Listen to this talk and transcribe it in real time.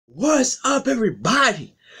What's up,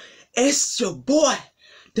 everybody? It's your boy,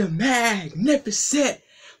 the magnificent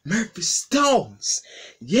Murphy Stones.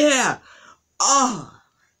 Yeah,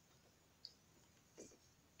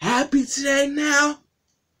 happy today now?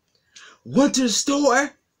 Went to the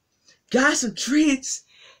store, got some treats.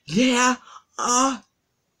 Yeah, I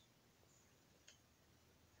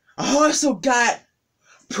also got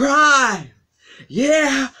Prime.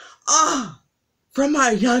 Yeah, from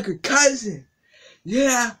my younger cousin.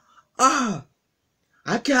 Yeah,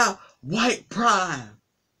 I got white Prime.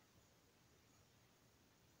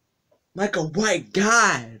 Like a white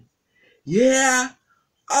guy. Yeah,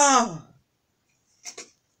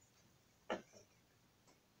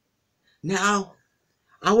 now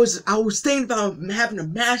I was thinking about having a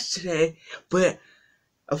match today, but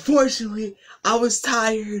unfortunately I was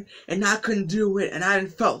tired and I couldn't do it, and I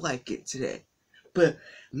didn't felt like it today. But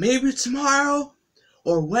maybe tomorrow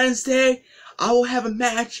or Wednesday I will have a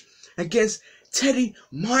match against Teddy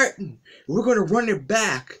Martin. We're gonna run it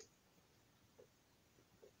back.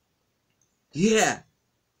 Yeah.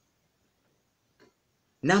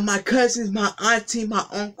 Now my cousins, my auntie, my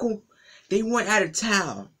uncle, they went out of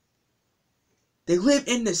town. They live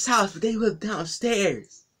in this house, but they live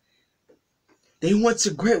downstairs. They went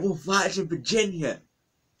to Great Wolf Lodge in Virginia.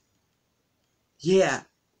 Yeah,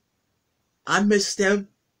 I miss them.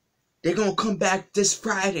 They're gonna come back this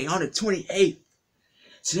Friday on the 28th.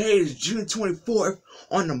 Today is June 24th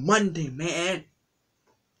on a Monday, man.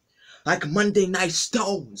 Like Monday Night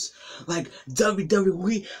Stones. Like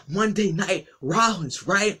WWE Monday Night Rollins,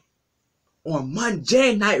 right? Or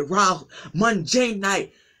Monday Night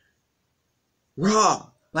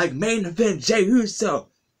Raw. Like Main Event Jey Uso.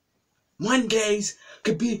 Mondays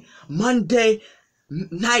could be Monday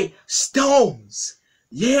Night Stones.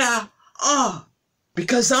 Yeah,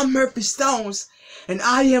 because I'm Murphy Stones and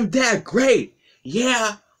I am that great.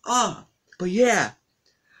 Yeah, but yeah,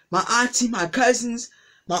 my auntie, my cousins,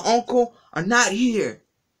 my uncle are not here.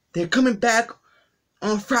 They're coming back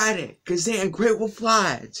on Friday because they're in Great Wolf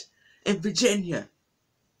Lodge in Virginia.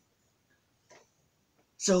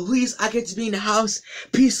 So at least I get to be in the house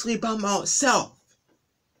peacefully by myself.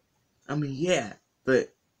 I mean, yeah,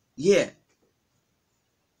 but yeah.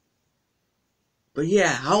 But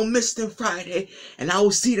yeah, I'll miss them Friday, and I will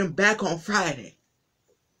see them back on Friday.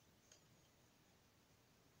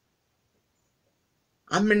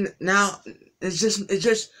 I'm in now. It's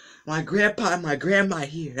just my grandpa and my grandma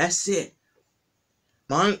here. That's it.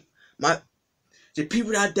 The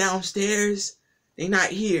people that are downstairs, they not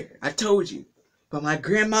here. I told you. But my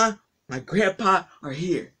grandma, my grandpa are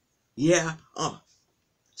here. Yeah.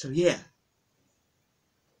 So yeah.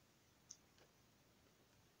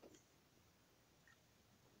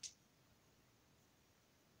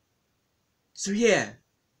 So yeah.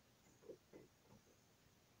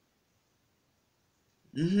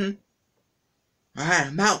 Alright,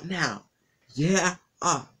 I'm out now. Yeah.